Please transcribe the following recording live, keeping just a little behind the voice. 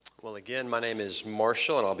Well, again, my name is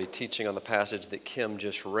Marshall, and I'll be teaching on the passage that Kim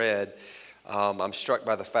just read. I'm struck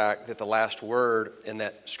by the fact that the last word in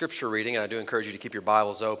that scripture reading, and I do encourage you to keep your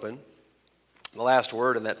Bibles open, the last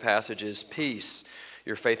word in that passage is peace.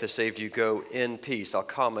 Your faith has saved you, go in peace. I'll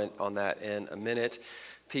comment on that in a minute.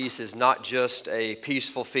 Peace is not just a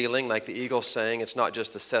peaceful feeling, like the eagle's saying. It's not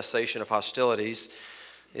just the cessation of hostilities.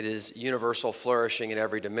 It is universal flourishing in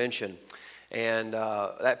every dimension. And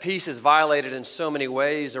that peace is violated in so many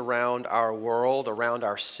ways around our world, around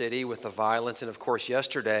our city with the violence. And of course,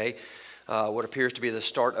 yesterday, what appears to be the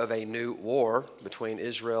start of a new war between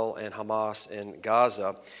Israel and Hamas in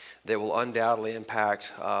Gaza that will undoubtedly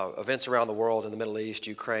impact events around the world, in the Middle East,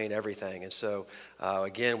 Ukraine, everything. And so,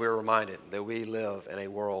 again, we're reminded that we live in a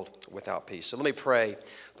world without peace. So let me pray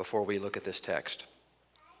before we look at this text.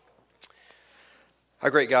 Our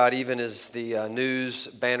great God, even as the news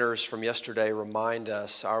banners from yesterday remind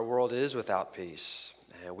us, our world is without peace.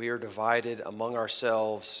 And we are divided among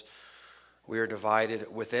ourselves. We are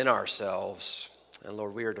divided within ourselves. And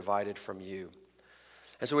Lord, we are divided from you.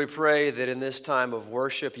 And so we pray that in this time of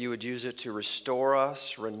worship, you would use it to restore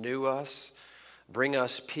us, renew us, bring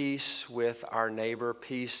us peace with our neighbor,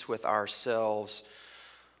 peace with ourselves.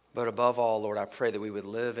 But above all, Lord, I pray that we would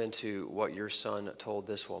live into what your son told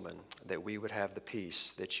this woman, that we would have the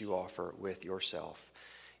peace that you offer with yourself,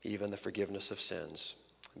 even the forgiveness of sins.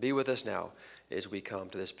 Be with us now as we come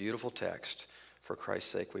to this beautiful text. For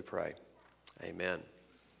Christ's sake we pray. Amen.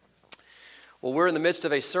 Well, we're in the midst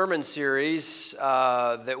of a sermon series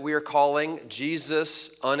that we are calling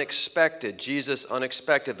Jesus Unexpected. Jesus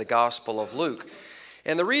Unexpected, the Gospel of Luke.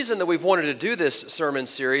 And the reason that we've wanted to do this sermon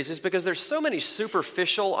series is because there's so many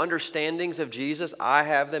superficial understandings of Jesus. I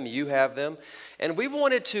have them, you have them. And we've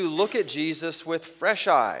wanted to look at Jesus with fresh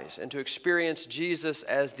eyes and to experience Jesus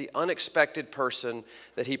as the unexpected person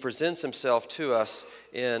that he presents himself to us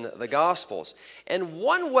in the Gospels. And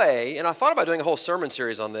one way, and I thought about doing a whole sermon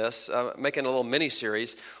series on this, making a little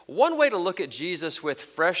mini-series. One way to look at Jesus with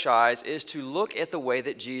fresh eyes is to look at the way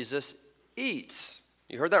that Jesus eats.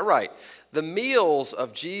 You heard that right. The meals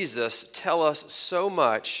of Jesus tell us so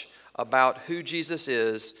much about who Jesus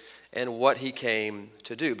is and what he came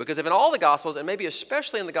to do. Because if in all the Gospels, and maybe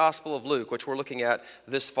especially in the Gospel of Luke, which we're looking at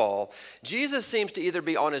this fall, Jesus seems to either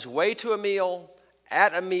be on his way to a meal,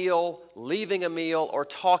 at a meal, leaving a meal, or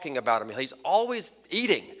talking about a meal. He's always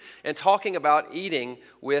eating and talking about eating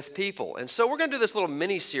with people. And so we're going to do this little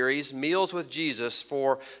mini-series, Meals with Jesus,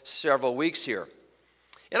 for several weeks here.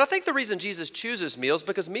 And I think the reason Jesus chooses meals,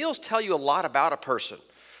 because meals tell you a lot about a person.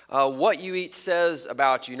 What you eat says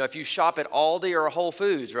about you. You know, if you shop at Aldi or Whole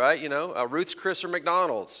Foods, right? You know, Ruth's Chris or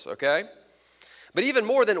McDonald's, okay? But even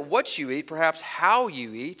more than what you eat, perhaps how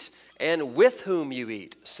you eat and with whom you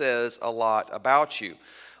eat says a lot about you.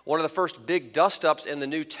 One of the first big dust-ups in the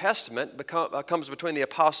New Testament comes between the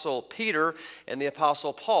Apostle Peter and the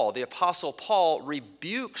Apostle Paul. The Apostle Paul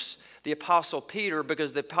rebukes the Apostle Peter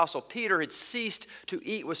because the Apostle Peter had ceased to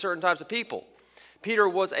eat with certain types of people. Peter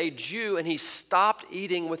was a Jew, and he stopped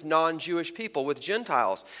eating with non-Jewish people, with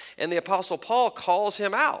Gentiles. And the Apostle Paul calls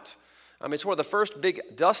him out. I mean, it's one of the first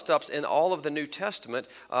big dust-ups in all of the New Testament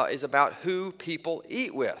is about who people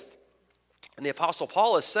eat with. And the Apostle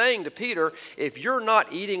Paul is saying to Peter, if you're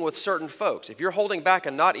not eating with certain folks, if you're holding back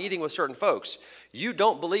and not eating with certain folks, you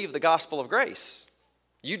don't believe the gospel of grace.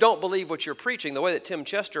 You don't believe what you're preaching. The way that Tim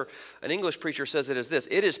Chester, an English preacher, says it is this: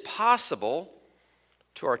 it is possible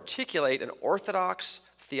to articulate an orthodox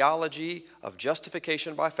theology of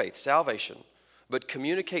justification by faith, salvation, but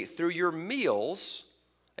communicate through your meals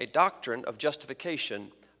a doctrine of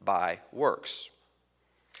justification by works.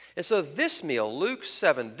 And so this meal, Luke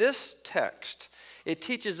 7, this text, it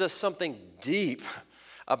teaches us something deep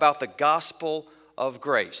about the gospel of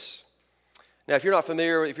grace. Now, if you're not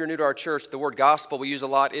familiar, if you're new to our church, the word gospel we use a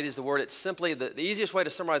lot. It is the word, it's simply, the easiest way to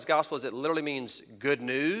summarize gospel is it literally means good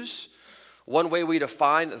news. One way we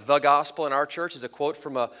define the gospel in our church is a quote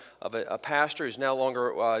from a pastor who's no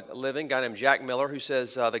longer living, a guy named Jack Miller, who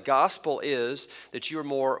says, the gospel is that you are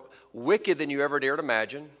more wicked than you ever dared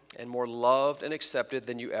imagine and more loved and accepted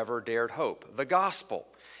than you ever dared hope. The gospel.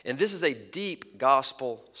 And this is a deep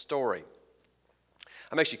gospel story.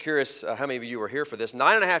 I'm actually curious how many of you were here for this.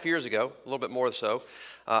 9.5 years ago, a little bit more so,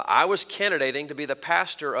 I was candidating to be the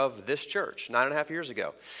pastor of this church 9.5 years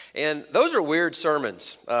ago. And those are weird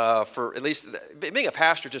sermons, for at least, being a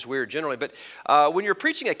pastor is just weird generally. But when you're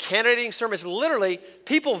preaching a candidating sermon, it's literally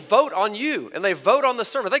people vote on you and they vote on the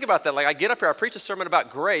sermon. Think about that. Like, I get up here, I preach a sermon about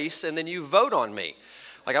grace, and then you vote on me.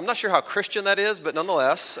 Like, I'm not sure how Christian that is, but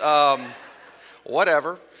nonetheless,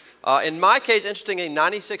 whatever. In my case, interestingly,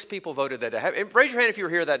 96 people voted that day. Raise your hand if you were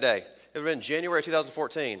here that day. It would have been January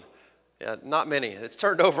 2014. Yeah, not many. It's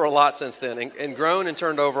turned over a lot since then and grown and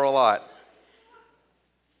turned over a lot.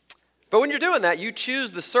 But when you're doing that, you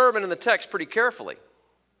choose the sermon and the text pretty carefully.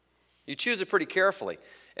 You choose it pretty carefully.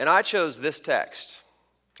 And I chose this text.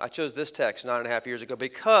 I chose this text 9.5 years ago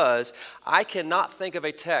because I cannot think of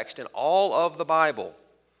a text in all of the Bible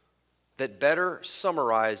that better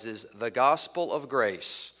summarizes the gospel of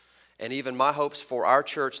grace and even my hopes for our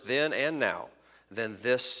church then and now than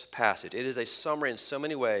this passage. It is a summary in so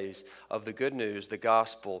many ways of the good news, the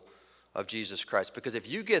gospel of Jesus Christ. Because if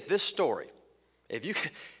you get this story, if you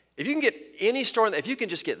can get any story, if you can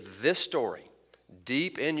just get this story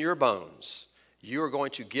deep in your bones, you are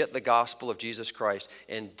going to get the gospel of Jesus Christ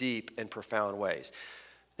in deep and profound ways.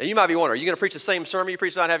 Now, you might be wondering, are you going to preach the same sermon you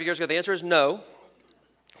preached 9.5 years ago? The answer is no,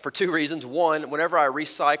 for two reasons. One, whenever I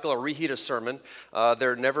recycle or reheat a sermon,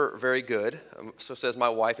 they're never very good. So says my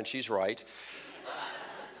wife, and she's right.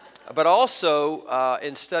 But also,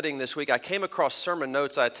 in studying this week, I came across sermon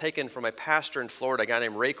notes I had taken from a pastor in Florida, a guy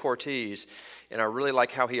named Ray Cortez, and I really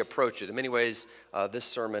like how he approached it. In many ways, this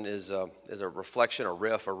sermon is a reflection, a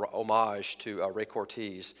riff, a homage to Ray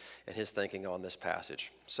Cortez and his thinking on this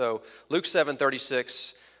passage. So, Luke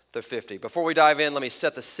 7:36 to 50. Before we dive in, let me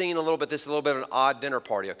set the scene a little bit. This is a little bit of an odd dinner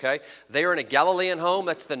party, okay? They are in a Galilean home.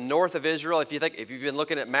 That's the north of Israel. If you've been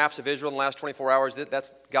looking at maps of Israel in the last 24 hours,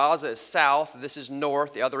 that's Gaza is south. This is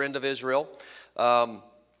north, the other end of Israel. And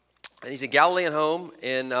he's a Galilean home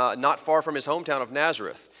not far from his hometown of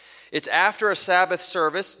Nazareth. It's after a Sabbath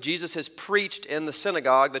service. Jesus has preached in the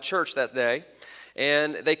synagogue, the church that day.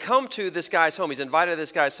 And they come to this guy's home. He's invited to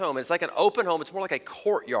this guy's home. And it's like an open home. It's more like a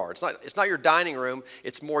courtyard. It's not your dining room.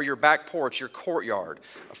 It's more your back porch, your courtyard,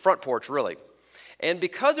 a front porch, really. And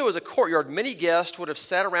because it was a courtyard, many guests would have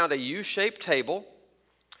sat around a U-shaped table.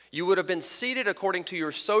 You would have been seated according to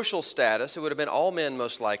your social status. It would have been all men,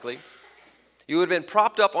 most likely. You would have been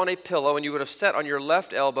propped up on a pillow, and you would have sat on your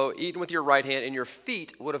left elbow, eaten with your right hand, and your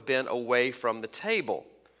feet would have been away from the table.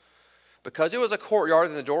 Because it was a courtyard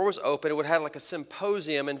and the door was open, it would have like a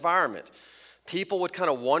symposium environment. People would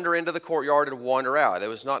kind of wander into the courtyard and wander out. It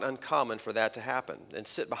was not uncommon for that to happen and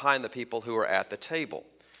sit behind the people who were at the table.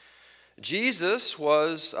 Jesus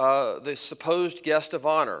was the supposed guest of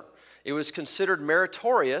honor. It was considered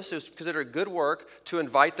meritorious, it was considered good work to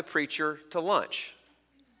invite the preacher to lunch.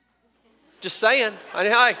 Just saying.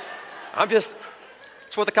 It's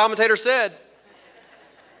what the commentator said.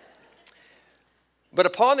 But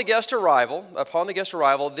upon the guest arrival,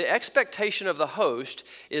 the expectation of the host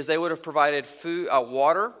is they would have provided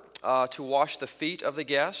water to wash the feet of the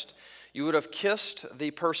guest. You would have kissed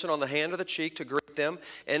the person on the hand or the cheek to greet them.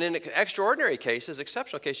 And in extraordinary cases,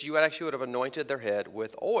 exceptional cases, you would have anointed their head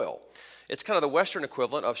with oil. It's kind of the Western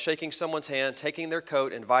equivalent of shaking someone's hand, taking their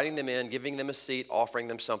coat, inviting them in, giving them a seat, offering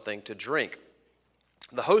them something to drink.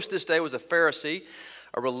 The host this day was a Pharisee,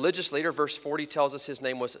 a religious leader. Verse 40 tells us his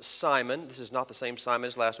name was Simon. This is not the same Simon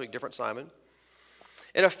as last week, different Simon.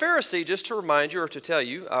 And a Pharisee, just to remind you or to tell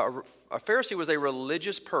you, a Pharisee was a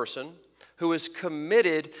religious person who was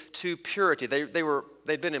committed to purity.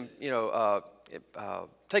 They'd been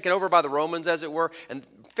taken over by the Romans, as it were, and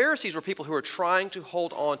Pharisees were people who were trying to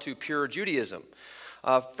hold on to pure Judaism.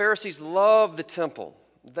 Pharisees loved the temple.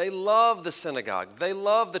 They loved the synagogue. They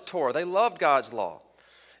loved the Torah. They loved God's law.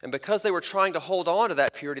 And because they were trying to hold on to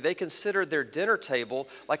that purity, they considered their dinner table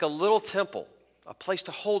like a little temple, a place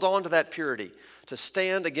to hold on to that purity, to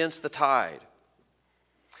stand against the tide.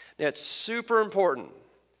 Now, it's super important.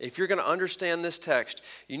 If you're going to understand this text,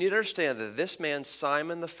 you need to understand that this man,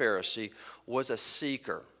 Simon the Pharisee, was a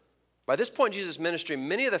seeker. By this point in Jesus' ministry,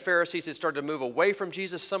 many of the Pharisees had started to move away from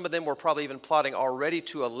Jesus. Some of them were probably even plotting already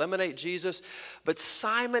to eliminate Jesus. But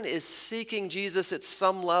Simon is seeking Jesus at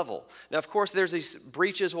some level. Now, of course, there's these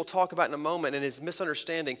breaches we'll talk about in a moment and his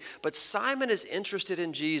misunderstanding. But Simon is interested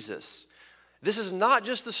in Jesus. This is not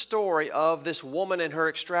just the story of this woman and her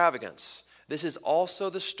extravagance. This is also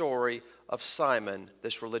the story of Simon,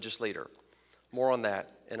 this religious leader. More on that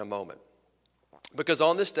in a moment. Because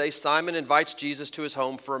on this day, Simon invites Jesus to his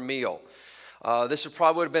home for a meal. This would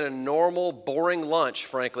probably have been a normal, boring lunch,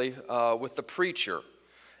 frankly, with the preacher,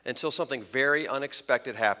 until something very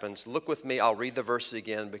unexpected happens. Look with me, I'll read the verses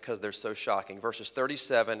again because they're so shocking. Verses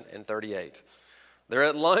 37 and 38. They're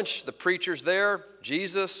at lunch, the preacher's there,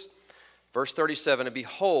 Jesus. Verse 37, and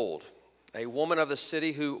behold, a woman of the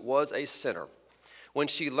city who was a sinner, when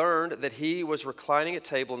she learned that he was reclining at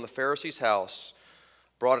table in the Pharisee's house,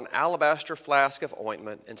 brought an alabaster flask of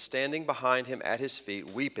ointment, and standing behind him at his feet,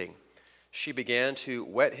 weeping, she began to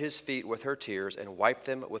wet his feet with her tears and wiped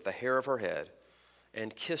them with the hair of her head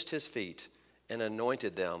and kissed his feet and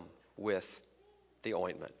anointed them with the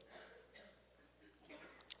ointment.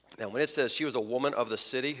 Now, when it says she was a woman of the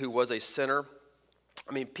city who was a sinner,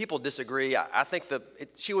 I mean, people disagree. I think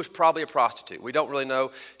she was probably a prostitute. We don't really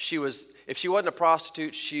know. If she wasn't a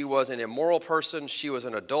prostitute, she was an immoral person. She was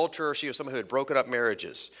an adulterer. She was someone who had broken up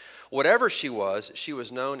marriages. Whatever she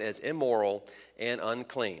was known as immoral and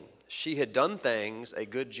unclean. She had done things a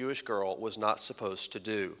good Jewish girl was not supposed to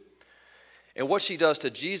do. And what she does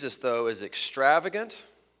to Jesus, though, is extravagant.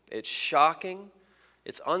 It's shocking.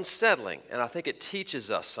 It's unsettling. And I think it teaches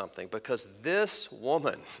us something, because this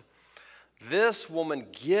woman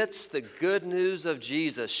gets the good news of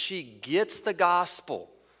Jesus. She gets the gospel,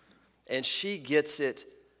 and she gets it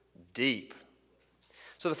deep.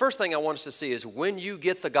 So the first thing I want us to see is when you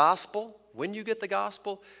get the gospel,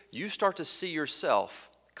 you start to see yourself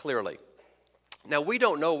clearly. Now, we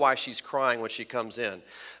don't know why she's crying when she comes in.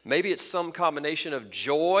 Maybe it's some combination of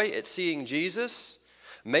joy at seeing Jesus.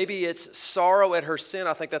 Maybe it's sorrow at her sin.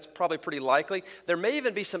 I think that's probably pretty likely. There may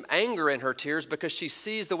even be some anger in her tears because she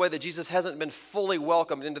sees the way that Jesus hasn't been fully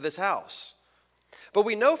welcomed into this house. But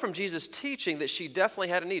we know from Jesus' teaching that she definitely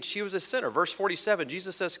had a need. She was a sinner. Verse 47,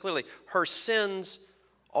 Jesus says clearly, her sins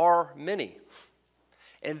are many.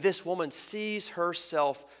 And this woman sees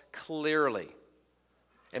herself clearly.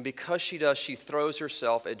 And because she does, she throws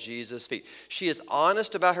herself at Jesus' feet. She is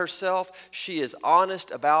honest about herself. She is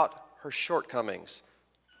honest about her shortcomings.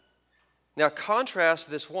 Now, contrast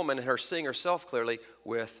this woman and her seeing herself clearly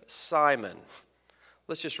with Simon.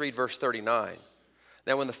 Let's just read verse 39.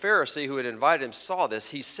 Now, when the Pharisee who had invited him saw this,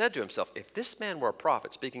 he said to himself, if this man were a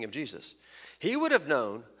prophet, speaking of Jesus, he would have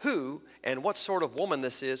known who and what sort of woman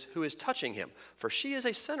this is who is touching him, for she is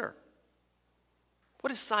a sinner.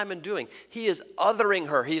 What is Simon doing? He is othering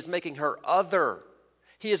her. He is making her other.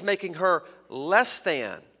 He is making her less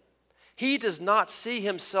than. He does not see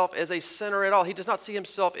himself as a sinner at all. He does not see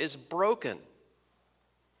himself as broken.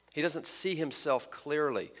 He doesn't see himself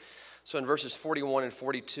clearly. So in verses 41 and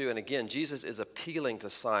 42, and again, Jesus is appealing to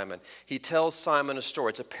Simon. He tells Simon a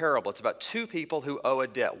story. It's a parable. It's about two people who owe a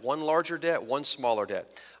debt. One larger debt, one smaller debt.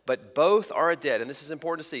 But both are a debt, and this is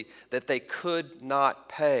important to see, that they could not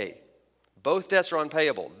pay. Both debts are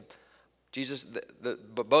unpayable.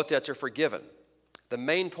 But both debts are forgiven. The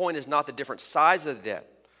main point is not the different size of the debt.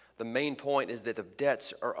 The main point is that the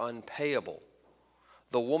debts are unpayable.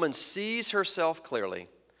 The woman sees herself clearly.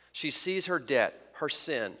 She sees her debt, her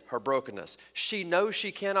sin, her brokenness. She knows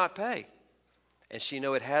she cannot pay. And she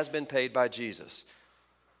knows it has been paid by Jesus.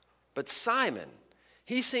 But Simon,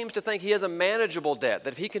 he seems to think he has a manageable debt,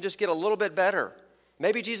 that if he can just get a little bit better,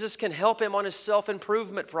 maybe Jesus can help him on his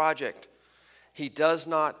self-improvement project. He does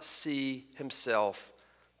not see himself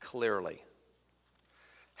clearly.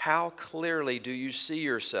 How clearly do you see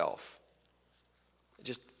yourself?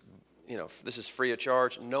 Just, this is free of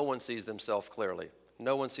charge. No one sees themselves clearly.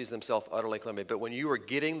 No one sees themselves utterly clearly. But when you are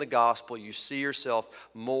getting the gospel, you see yourself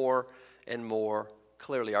more and more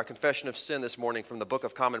clearly. Our confession of sin this morning from the Book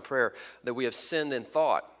of Common Prayer, that we have sinned in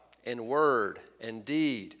thought, in word, and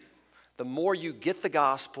deed. The more you get the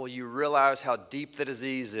gospel, you realize how deep the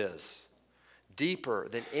disease is. Deeper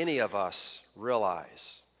than any of us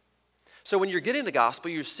realize. So when you're getting the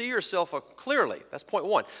gospel, you see yourself clearly. That's point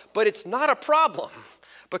one. But it's not a problem.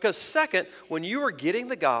 Because second, when you are getting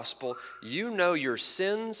the gospel, you know your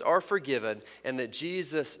sins are forgiven and that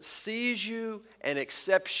Jesus sees you and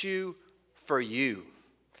accepts you for you.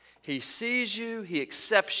 He sees you, he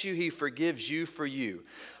accepts you, he forgives you for you.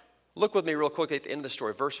 Look with me real quick at the end of the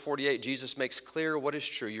story. Verse 48, Jesus makes clear what is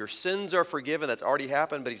true. Your sins are forgiven. That's already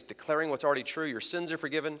happened, but he's declaring what's already true. Your sins are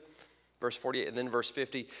forgiven. Verse 48, and then verse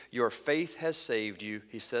 50, your faith has saved you.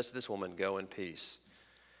 He says to this woman, go in peace.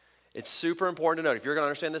 It's super important to note, if you're going to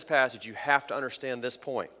understand this passage, you have to understand this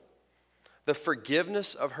point. The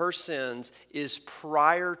forgiveness of her sins is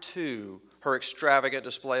prior to her extravagant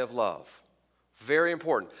display of love. Very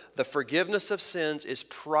important. The forgiveness of sins is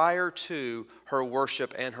prior to her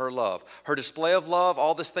worship and her love. Her display of love,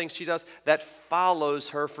 all these things she does, that follows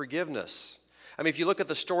her forgiveness. I mean, if you look at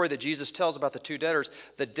the story that Jesus tells about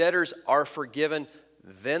the debtors are forgiven,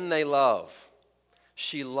 then they love.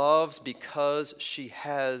 She loves because she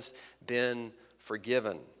has been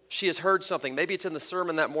forgiven. She has heard something. Maybe it's in the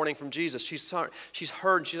sermon that morning from Jesus. She's heard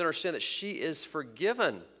and she's understood that she is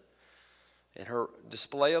forgiven. And her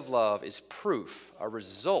display of love is proof, a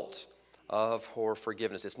result of her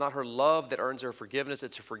forgiveness. It's not her love that earns her forgiveness.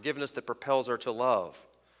 It's her forgiveness that propels her to love.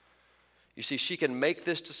 You see, she can make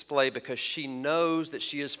this display because she knows that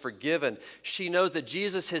she is forgiven. She knows that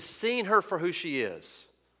Jesus has seen her for who she is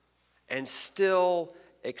and still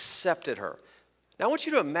accepted her. Now, I want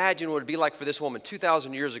you to imagine what it would be like for this woman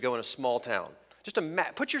 2,000 years ago in a small town. Just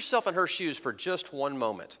put yourself in her shoes for just one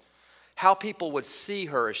moment. how people would see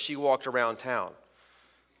her as she walked around town.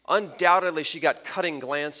 Undoubtedly, she got cutting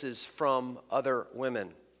glances from other women.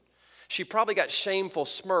 She probably got shameful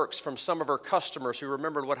smirks from some of her customers who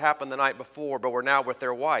remembered what happened the night before but were now with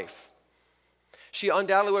their wife. She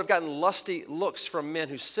undoubtedly would have gotten lusty looks from men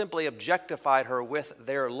who simply objectified her with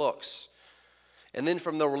their looks. And then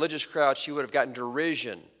from the religious crowd, she would have gotten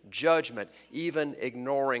derision, judgment, even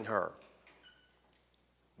ignoring her.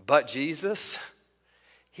 But Jesus,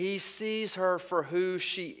 he sees her for who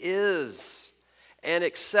she is and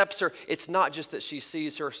accepts her. It's not just that she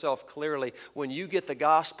sees herself clearly. When you get the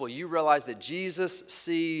gospel, you realize that Jesus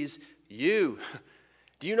sees you.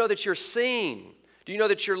 Do you know that you're seen? Do you know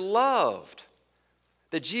that you're loved?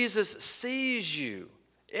 That Jesus sees you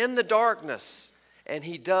in the darkness and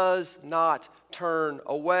he does not turn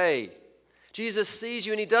away. Jesus sees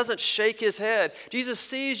you and he doesn't shake his head. Jesus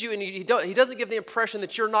sees you and he doesn't give the impression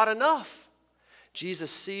that you're not enough.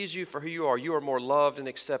 Jesus sees you for who you are. You are more loved and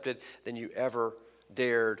accepted than you ever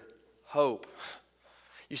dared hope.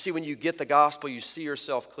 You see, when you get the gospel, you see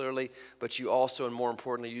yourself clearly, but you also, and more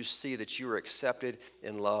importantly, you see that you are accepted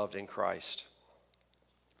and loved in Christ.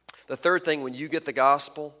 The third thing, when you get the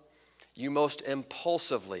gospel, you most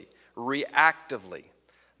impulsively, reactively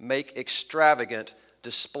make extravagant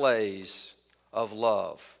displays of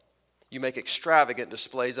love. You make extravagant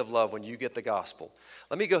displays of love when you get the gospel.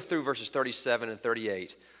 Let me go through verses 37 and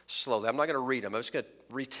 38 slowly. I'm not going to read them. I'm just going to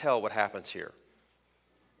retell what happens here.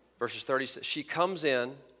 Verses 36, she comes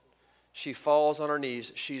in, she falls on her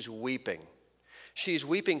knees, she's weeping. She's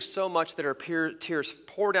weeping so much that her tears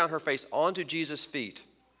pour down her face onto Jesus' feet.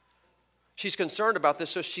 She's concerned about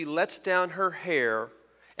this, so she lets down her hair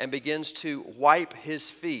and begins to wipe his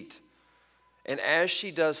feet. And as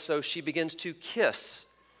she does so, she begins to kiss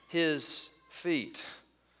his feet.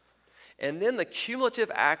 And then the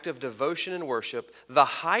cumulative act of devotion and worship, the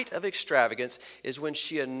height of extravagance, is when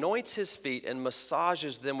she anoints his feet and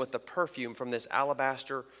massages them with the perfume from this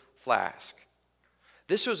alabaster flask.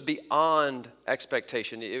 This was beyond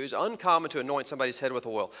expectation. It was uncommon to anoint somebody's head with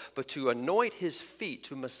oil, but to anoint his feet,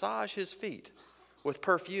 to massage his feet with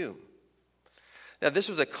perfume. Now, this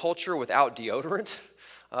was a culture without deodorant.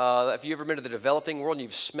 If you ever been to the developing world and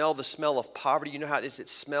you've smelled the smell of poverty, you know how it is. It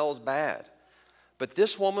smells bad. But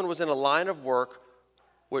this woman was in a line of work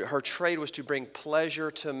where her trade was to bring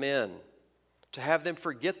pleasure to men, to have them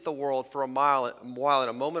forget the world for a while in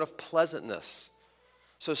a moment of pleasantness.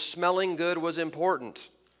 So smelling good was important.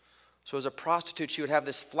 So as a prostitute, she would have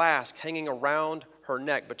this flask hanging around her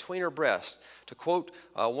neck, between her breasts, to quote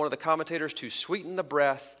one of the commentators, to sweeten the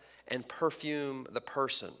breath and perfume the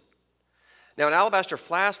person. Now, an alabaster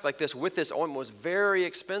flask like this with this ointment was very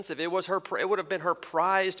expensive. It would have been her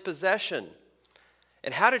prized possession.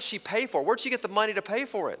 And how did she pay for it? Where did she get the money to pay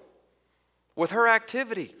for it? With her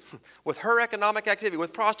activity, with her economic activity,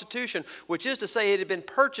 with prostitution, which is to say it had been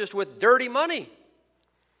purchased with dirty money.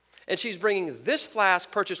 And she's bringing this flask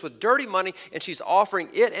purchased with dirty money, and she's offering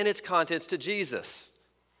it and its contents to Jesus.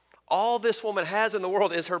 All this woman has in the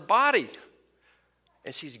world is her body.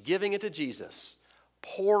 And she's giving it to Jesus,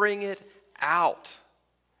 pouring it out.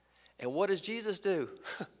 And what does Jesus do?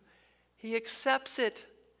 He accepts it.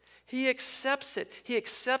 He accepts it. He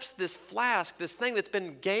accepts this flask, this thing that's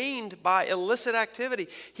been gained by illicit activity.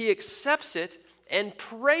 He accepts it and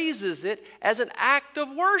praises it as an act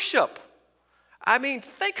of worship. I mean,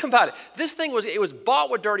 think about it. This thing was bought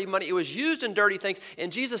with dirty money. It was used in dirty things.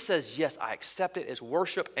 And Jesus says, yes, I accept it as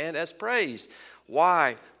worship and as praise.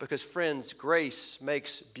 Why? Because, friends, grace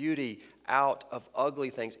makes beauty out of ugly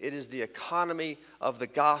things. It is the economy of the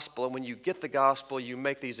gospel. And when you get the gospel, you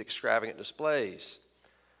make these extravagant displays.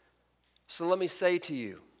 So let me say to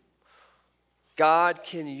you, God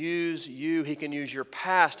can use you. He can use your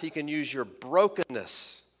past. He can use your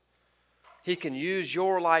brokenness. He can use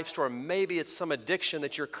your life story. Maybe it's some addiction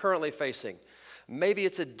that you're currently facing. Maybe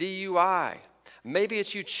it's a DUI. Maybe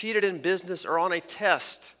it's you cheated in business or on a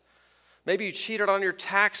test. Maybe you cheated on your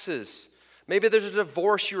taxes. Maybe there's a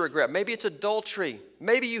divorce you regret. Maybe it's adultery.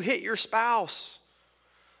 Maybe you hit your spouse.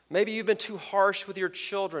 Maybe you've been too harsh with your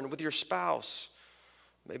children, with your spouse.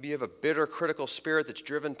 Maybe you have a bitter, critical spirit that's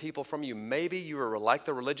driven people from you. Maybe you are like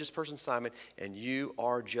the religious person Simon and you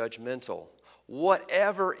are judgmental.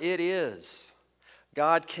 Whatever it is,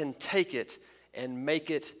 God can take it and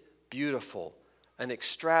make it beautiful, an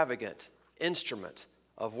extravagant instrument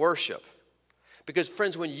of worship. Because,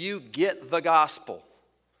 friends, when you get the gospel,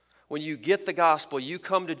 you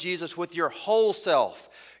come to Jesus with your whole self,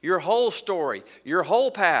 your whole story, your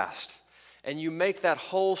whole past, and you make that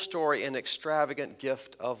whole story an extravagant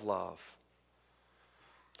gift of love.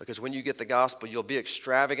 Because when you get the gospel, you'll be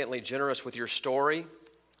extravagantly generous with your story.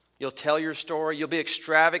 You'll tell your story. You'll be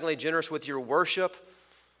extravagantly generous with your worship,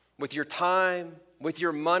 with your time, with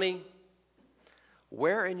your money.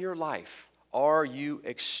 Where in your life are you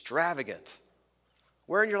extravagant?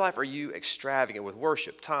 Where in your life are you extravagant with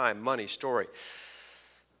worship, time, money, story?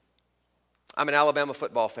 I'm an Alabama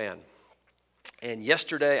football fan. And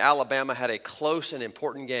yesterday, Alabama had a close and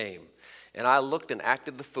important game. And I looked and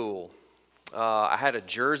acted the fool. I had a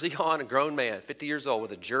jersey on, a grown man, 50 years old,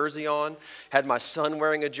 with a jersey on. Had my son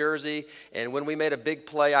wearing a jersey. And when we made a big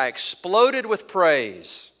play, I exploded with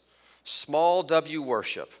praise. Small W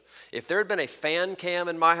worship. If there had been a fan cam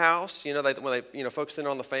in my house, when they focus in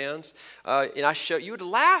on the fans, and I show, you would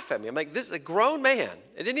laugh at me. I'm like, this is a grown man.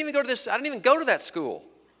 I didn't even go to that school.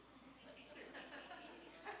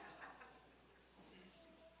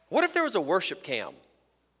 What if there was a worship cam?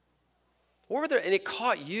 And it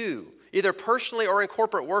caught you, either personally or in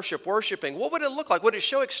corporate worship, worshiping. What would it look like? Would it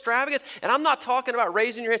show extravagance? And I'm not talking about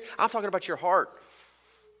raising your hands. I'm talking about your heart.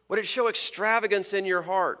 Would it show extravagance in your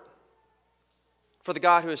heart for the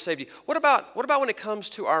God who has saved you? What about when it comes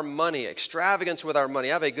to our money, extravagance with our money?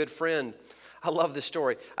 I have a good friend. I love this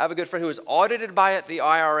story. I have a good friend who was audited by the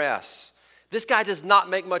IRS. This guy does not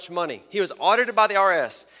make much money. He was audited by the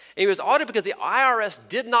IRS. And he was audited because the IRS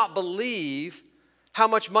did not believe how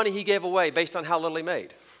much money he gave away based on how little he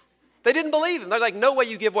made. They didn't believe him. They're like, no way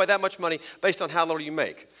you give away that much money based on how little you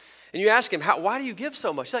make. And you ask him, why do you give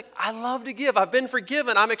so much? He's like, I love to give. I've been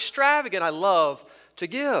forgiven. I'm extravagant. I love to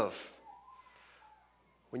give.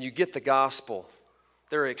 When you get the gospel,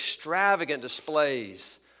 there are extravagant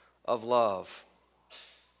displays of love.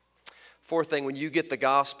 Fourth thing, when you get the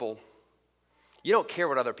gospel, you don't care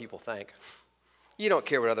what other people think. You don't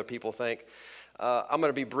care what other people think. I'm going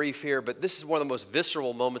to be brief here, but this is one of the most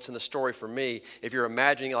visceral moments in the story for me, if you're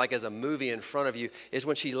imagining it like as a movie in front of you, is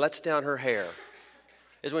when she lets down her hair.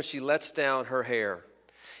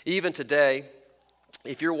 Even today,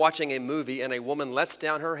 if you're watching a movie and a woman lets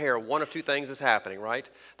down her hair, one of two things is happening, right?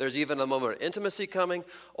 There's even a moment of intimacy coming,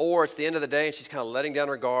 or it's the end of the day and she's kind of letting down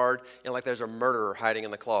her guard, and like there's a murderer hiding in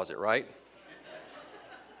the closet, right?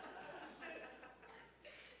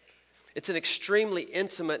 It's extremely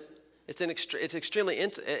intimate.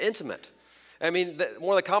 I mean,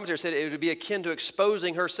 one of the commentators said it would be akin to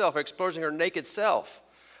exposing herself, exposing her naked self.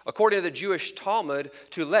 According to the Jewish Talmud,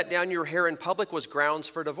 to let down your hair in public was grounds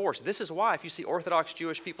for divorce. This is why, if you see Orthodox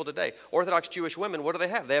Jewish people today, Orthodox Jewish women, what do they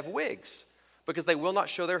have? They have wigs because they will not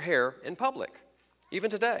show their hair in public,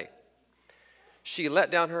 even today. She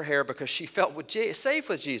let down her hair because she felt safe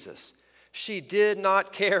with Jesus. She did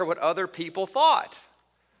not care what other people thought.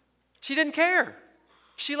 She didn't care.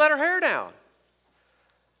 She let her hair down.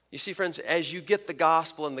 You see, friends, as you get the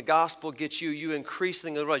gospel and the gospel gets you, you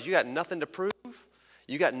increasingly realize you got nothing to prove,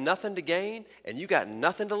 you got nothing to gain, and you got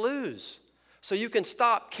nothing to lose. So you can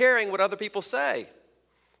stop caring what other people say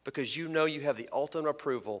because you know you have the ultimate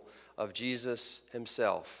approval of Jesus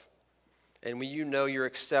himself. And when you know you're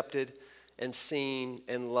accepted and seen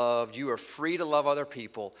and loved, you are free to love other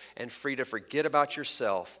people and free to forget about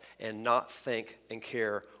yourself and not think and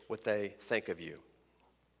care what they think of you.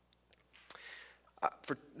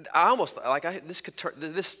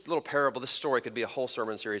 This little parable, this story could be a whole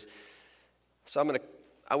sermon series. So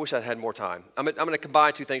I wish I'd had more time. I'm going to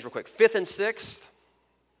combine two things real quick. Fifth and sixth,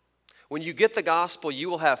 when you get the gospel,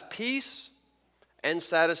 you will have peace and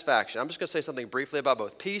satisfaction. I'm just going to say something briefly about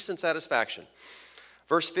both. Peace and satisfaction.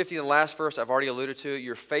 Verse 50, the last verse, I've already alluded to it.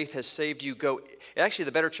 Your faith has saved you. Actually,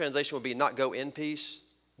 the better translation would be not go in peace,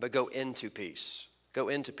 but go into peace. Go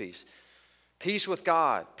into peace. Peace with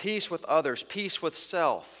God, peace with others, peace with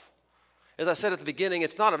self. As I said at the beginning,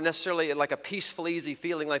 it's not necessarily like a peaceful, easy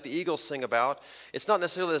feeling like the Eagles sing about. It's not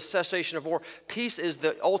necessarily the cessation of war. Peace is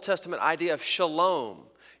the Old Testament idea of shalom,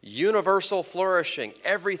 universal flourishing.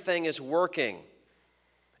 Everything is working.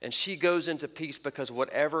 And she goes into peace because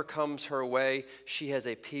whatever comes her way, she has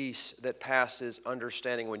a peace that passes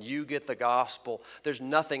understanding. When you get the gospel, there's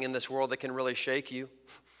nothing in this world that can really shake you.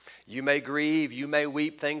 You may grieve, you may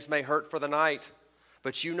weep, things may hurt for the night,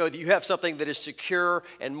 but you know that you have something that is secure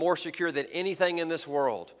and more secure than anything in this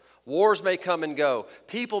world. Wars may come and go,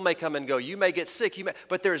 people may come and go, you may get sick,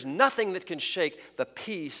 but there's nothing that can shake the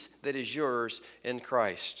peace that is yours in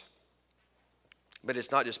Christ. But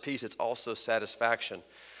it's not just peace, it's also satisfaction.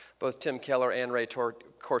 Both Tim Keller and Ray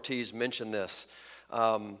Cortese mentioned this.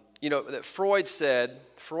 That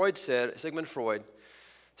Sigmund Freud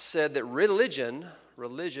said that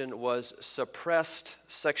religion was suppressed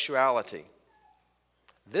sexuality.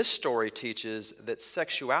 This story teaches that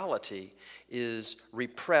sexuality is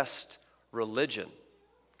repressed religion.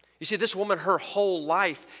 You see, this woman, her whole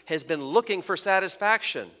life has been looking for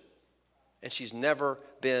satisfaction. and she's never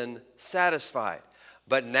been satisfied.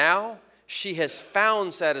 But now she has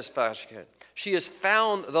found satisfaction. She has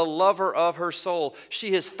found the lover of her soul.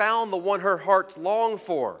 She has found the one her heart longed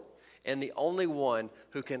for, and the only one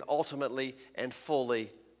who can ultimately and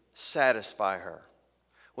fully satisfy her.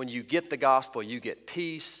 When you get the gospel, you get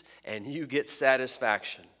peace and you get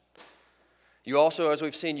satisfaction. You also, as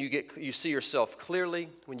we've seen, you see yourself clearly.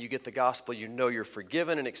 When you get the gospel, you know you're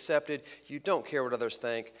forgiven and accepted. You don't care what others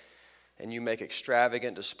think, and you make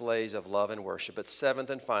extravagant displays of love and worship. But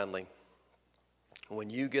seventh and finally, when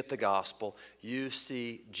you get the gospel, you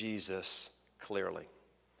see Jesus clearly.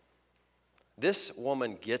 This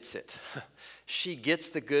woman gets it. She gets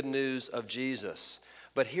the good news of Jesus.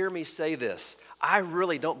 But hear me say this. I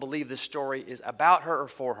really don't believe this story is about her or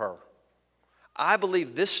for her. I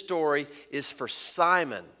believe this story is for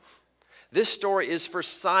Simon. This story is for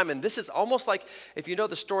Simon. This is almost like, if you know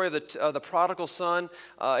the story of the prodigal son,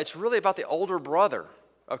 it's really about the older brother,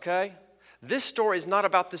 okay? This story is not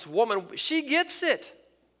about this woman. She gets it.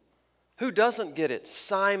 Who doesn't get it?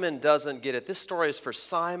 Simon doesn't get it. This story is for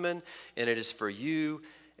Simon, and it is for you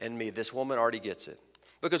and me. This woman already gets it.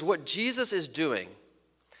 Because what Jesus is doing,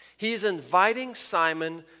 he's inviting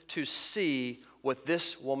Simon to see what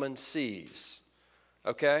this woman sees.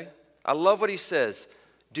 Okay? I love what he says.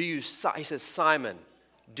 He says, Simon,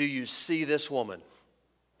 do you see this woman?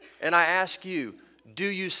 And I ask you, do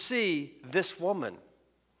you see this woman?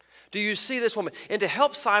 Do you see this woman? And to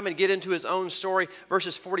help Simon get into his own story,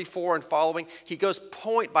 verses 44 and following, he goes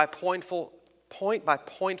point by painful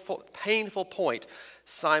point,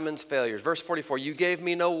 Simon's failures. Verse 44, you gave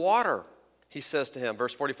me no water, he says to him.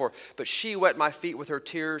 Verse 44, but she wet my feet with her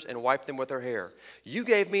tears and wiped them with her hair. You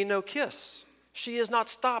gave me no kiss. She has not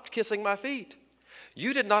stopped kissing my feet.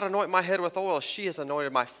 You did not anoint my head with oil. She has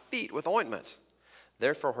anointed my feet with ointment.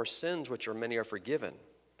 Therefore her sins, which are many, are forgiven,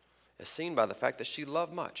 as seen by the fact that she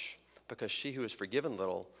loved much, because she who is forgiven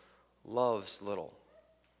little loves little.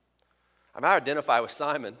 I identify with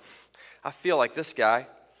Simon. I feel like this guy.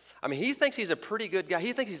 He thinks he's a pretty good guy.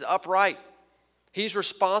 He thinks he's upright. He's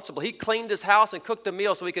responsible. He cleaned his house and cooked a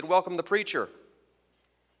meal so he could welcome the preacher.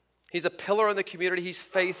 He's a pillar in the community. He's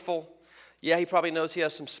faithful. Yeah, he probably knows he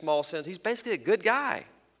has some small sins. He's basically a good guy.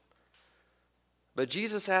 But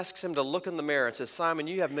Jesus asks him to look in the mirror and says, Simon,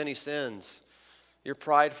 you have many sins. You're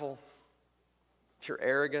prideful. You're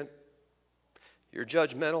arrogant. You're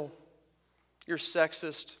judgmental. You're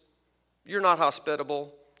sexist. You're not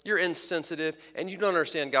hospitable. You're insensitive. And you don't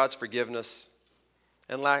understand God's forgiveness.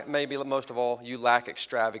 And maybe most of all, you lack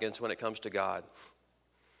extravagance when it comes to God.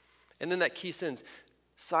 And then that key sentence,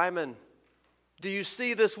 Simon, do you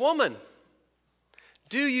see this woman?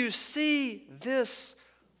 Do you see this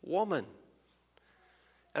woman?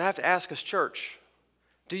 And I have to ask us, church,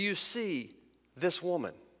 do you see this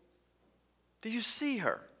woman? Do you see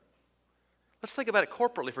her? Let's think about it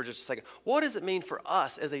corporately for just a second. What does it mean for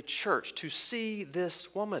us as a church to see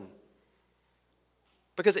this woman?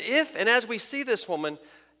 Because if and as we see this woman,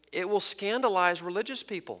 it will scandalize religious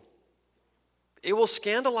people. It will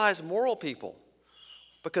scandalize moral people.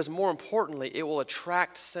 Because more importantly, it will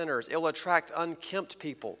attract sinners. It will attract unkempt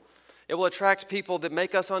people. It will attract people that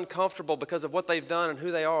make us uncomfortable because of what they've done and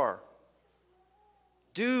who they are.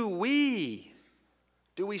 Do we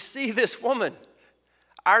see this woman?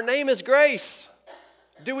 Our name is Grace.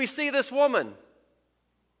 Do we see this woman?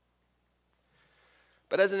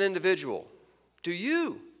 But as an individual, do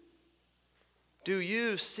you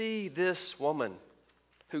see this woman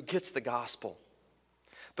who gets the gospel?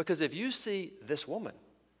 Because if you see this woman,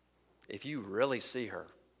 if you really see her,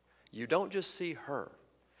 you don't just see her.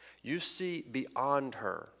 You see beyond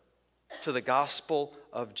her to the gospel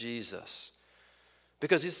of Jesus.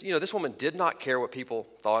 Because this woman did not care what people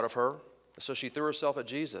thought of her, so she threw herself at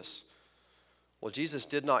Jesus. Well, Jesus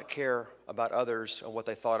did not care about others and what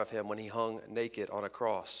they thought of him when he hung naked on a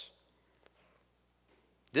cross.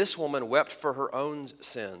 This woman wept for her own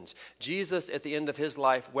sins. Jesus, at the end of his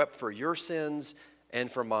life, wept for your sins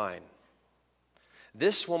and for mine.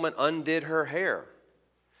 This woman undid her hair.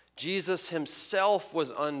 Jesus himself was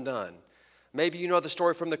undone. Maybe you know the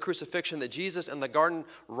story from the crucifixion that Jesus in the garden,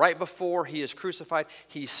 right before he is crucified,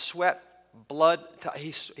 he sweat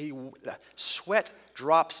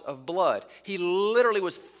drops of blood. He literally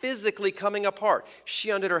was physically coming apart.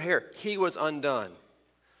 She undid her hair. He was undone.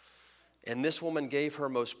 And this woman gave her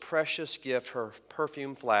most precious gift, her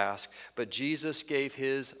perfume flask, but Jesus gave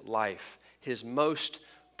his life, his most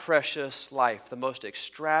precious life, the most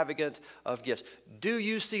extravagant of gifts. Do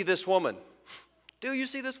you see this woman? Do you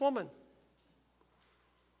see this woman?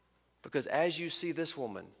 Because as you see this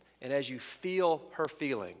woman and as you feel her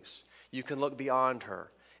feelings, you can look beyond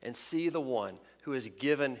her and see the one who has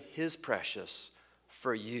given his precious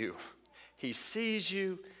for you. He sees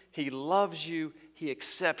you, he loves you, he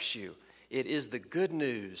accepts you. It is the good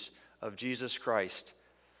news of Jesus Christ,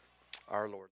 our Lord.